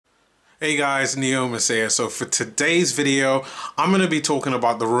Hey guys, Neomis here. So for today's video, I'm going to be talking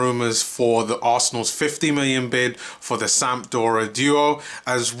about the rumours for the Arsenal's 50 million bid for the Sampdoria duo,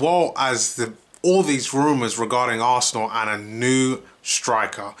 as well as all these rumours regarding Arsenal and a new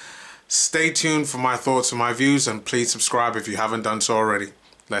striker. Stay tuned for my thoughts and my views, and please subscribe if you haven't done so already.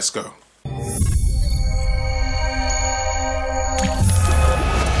 Let's go.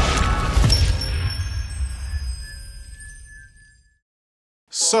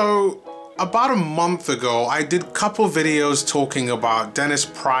 So about a month ago, I did a couple videos talking about Dennis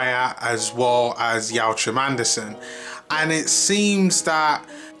Praet as well as Joachim Andersen, and it seems that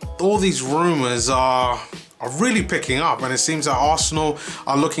all these rumours are really picking up, and it seems that Arsenal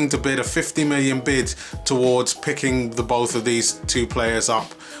are looking to bid a 50 million bid towards picking the both of these two players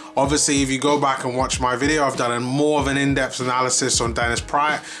up. Obviously, if you go back and watch my video, I've done more of an in-depth analysis on Dennis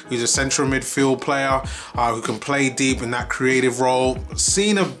Praet, who's a central midfield player who can play deep in that creative role.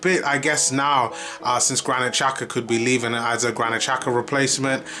 Seen a bit, I guess, now since Granit Xhaka could be leaving as a Granit Xhaka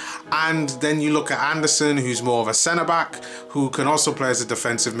replacement. And then you look at Andersen, who's more of a centre-back, who can also play as a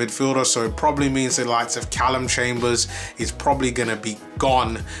defensive midfielder. So it probably means the likes of Callum Chambers is probably going to be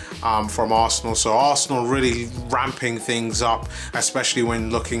gone from Arsenal. So Arsenal really ramping things up, especially when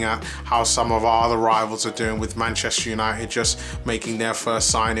looking at how some of our other rivals are doing, with Manchester United just making their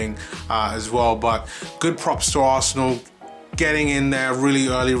first signing as well. But good props to Arsenal, getting in there really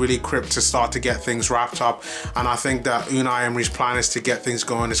early, really quick to start to get things wrapped up. And I think that Unai Emery's plan is to get things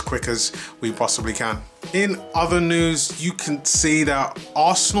going as quick as we possibly can. In other news, you can see that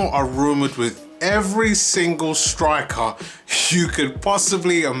Arsenal are rumoured with every single striker you could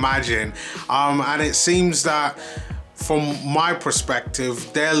possibly imagine. And it seems that, from my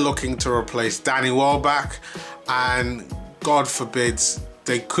perspective, they're looking to replace Daniel, and God forbids,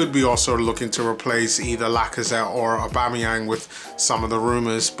 they could be also looking to replace either Lacazette or Aubameyang with some of the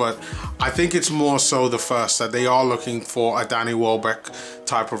rumours. But I think it's more so the first, that they are looking for a Danny Welbeck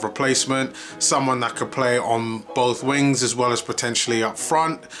type of replacement, someone that could play on both wings as well as potentially up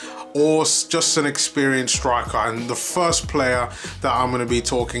front, or just an experienced striker. And the first player that I'm going to be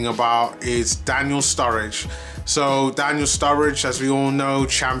talking about is Daniel Sturridge. So Daniel Sturridge, as we all know,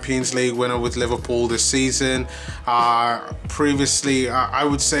 Champions League winner with Liverpool this season. Previously, I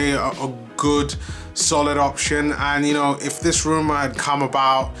would say a good, solid option. And, you know, if this rumor had come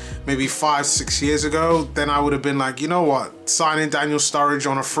about maybe 5-6 years ago, then I would have been like, you know what, signing Daniel Sturridge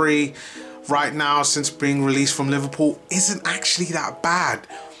on a free right now since being released from Liverpool isn't actually that bad.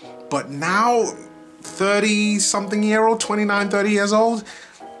 But now, 30-something-year-old, 29, 30 years old,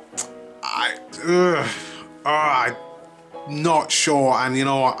 I'm not sure, and you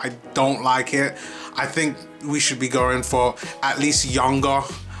know what, I don't like it. I think we should be going for at least younger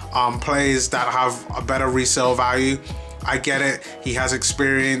players that have a better resale value. I get it, he has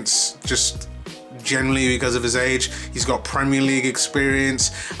experience just generally because of his age. He's got Premier League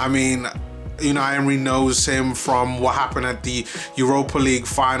experience. I mean, Unai Emery knows him from what happened at the Europa League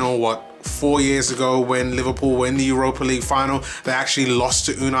final, 4 years ago, when Liverpool were in the Europa League final. They actually lost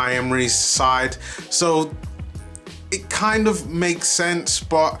to Unai Emery's side. So it kind of makes sense,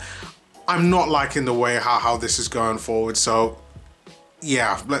 but I'm not liking the way how this is going forward. So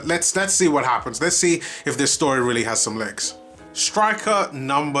yeah, let's see what happens. Let's see if this story really has some legs. Striker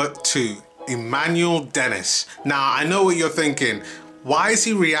number 2, Emmanuel Dennis. Now, I know what you're thinking. Why is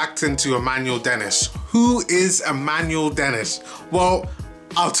he reacting to Emmanuel Dennis? Who is Emmanuel Dennis? Well,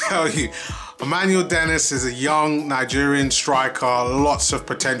 I'll tell you. Emmanuel Dennis is a young Nigerian striker, lots of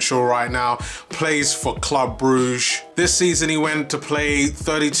potential right now, plays for Club Brugge. This season he went to play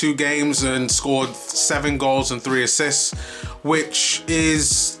 32 games and scored 7 goals and 3 assists, which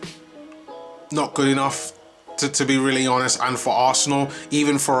is not good enough to be really honest. And for Arsenal,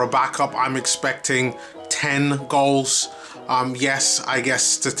 even for a backup, I'm expecting 10 goals. Yes, I guess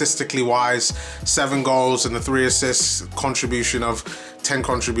statistically wise, 7 goals and the 3 assists, contribution of 10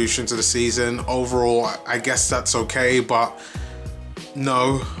 contributions to the season. Overall, I guess that's okay, but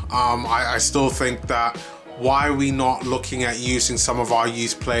no, I still think that why are we not looking at using some of our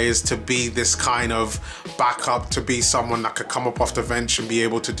youth players to be this kind of backup, to be someone that could come up off the bench and be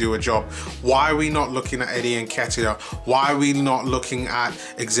able to do a job? Why are we not looking at Eddie Nketiah? Why are we not looking at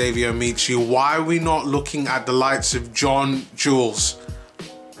Xavier Michi? Why are we not looking at the likes of John Jules?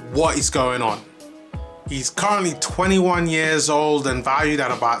 What is going on? He's currently 21 years old and valued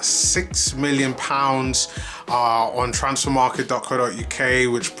at about £6 million on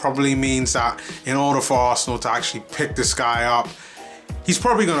transfermarket.co.uk, which probably means that in order for Arsenal to actually pick this guy up, he's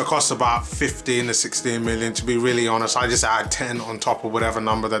probably going to cost about 15 to 16 million, to be really honest. I just add 10 on top of whatever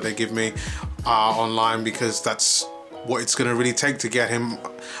number that they give me online, because that's what it's going to really take to get him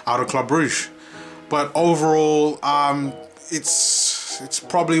out of Club Brugge. But overall, it's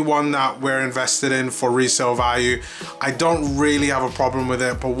probably one that we're invested in for resale value. I don't really have a problem with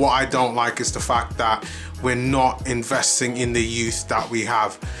it, but what I don't like is the fact that we're not investing in the youth that we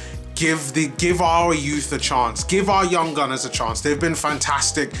have. Give our youth a chance. Give our young gunners a chance. They've been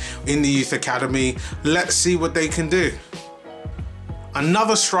fantastic in the youth academy. Let's see what they can do.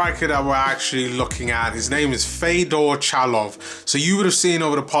 Another striker that we're actually looking at, his name is Fedor Chalov. So you would have seen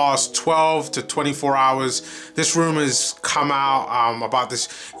over the past 12 to 24 hours, this rumor has come out about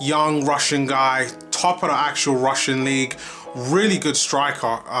this young Russian guy, top of the actual Russian league. Really good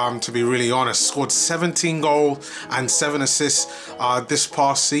striker, to be really honest. Scored 17 goals and 7 assists this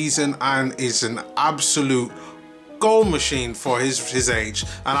past season, and is an absolute goal machine for his age,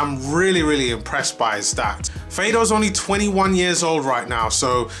 and I'm really impressed by his stats. Fedor's only 21 years old right now,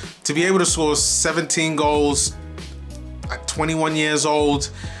 so to be able to score 17 goals at 21 years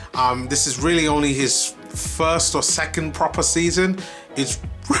old, this is really only his first or second proper season. It's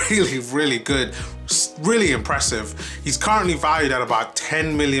really good, really impressive. He's currently valued at about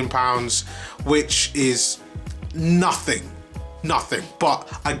 £10 million, which is nothing.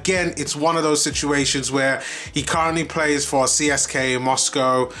 But again, it's one of those situations where he currently plays for CSKA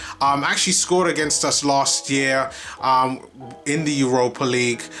Moscow. Actually scored against us last year in the Europa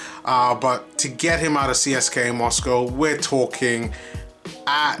League, but to get him out of CSKA Moscow, we're talking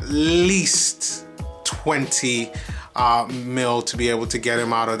at least 20 mil to be able to get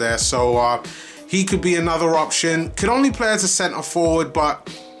him out of there. So he could be another option. Could only play as a centre forward,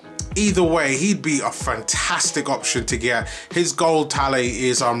 but either way, he'd be a fantastic option to get. His goal tally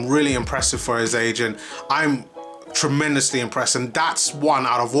is really impressive for his age, and I'm tremendously impressed. And that's one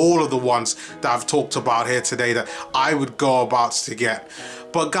out of all of the ones that I've talked about here today that I would go about to get.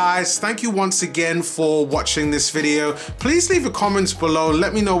 But guys, thank you once again for watching this video. Please leave your comments below.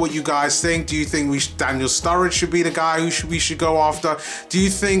 Let me know what you guys think. Do you think Daniel Sturridge should be the guy we should go after? Do you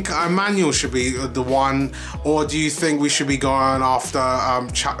think Emmanuel should be the one? Or do you think we should be going after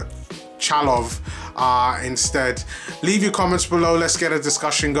Chalov instead? Leave your comments below. Let's get a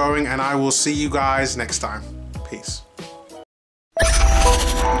discussion going, and I will see you guys next time. Peace.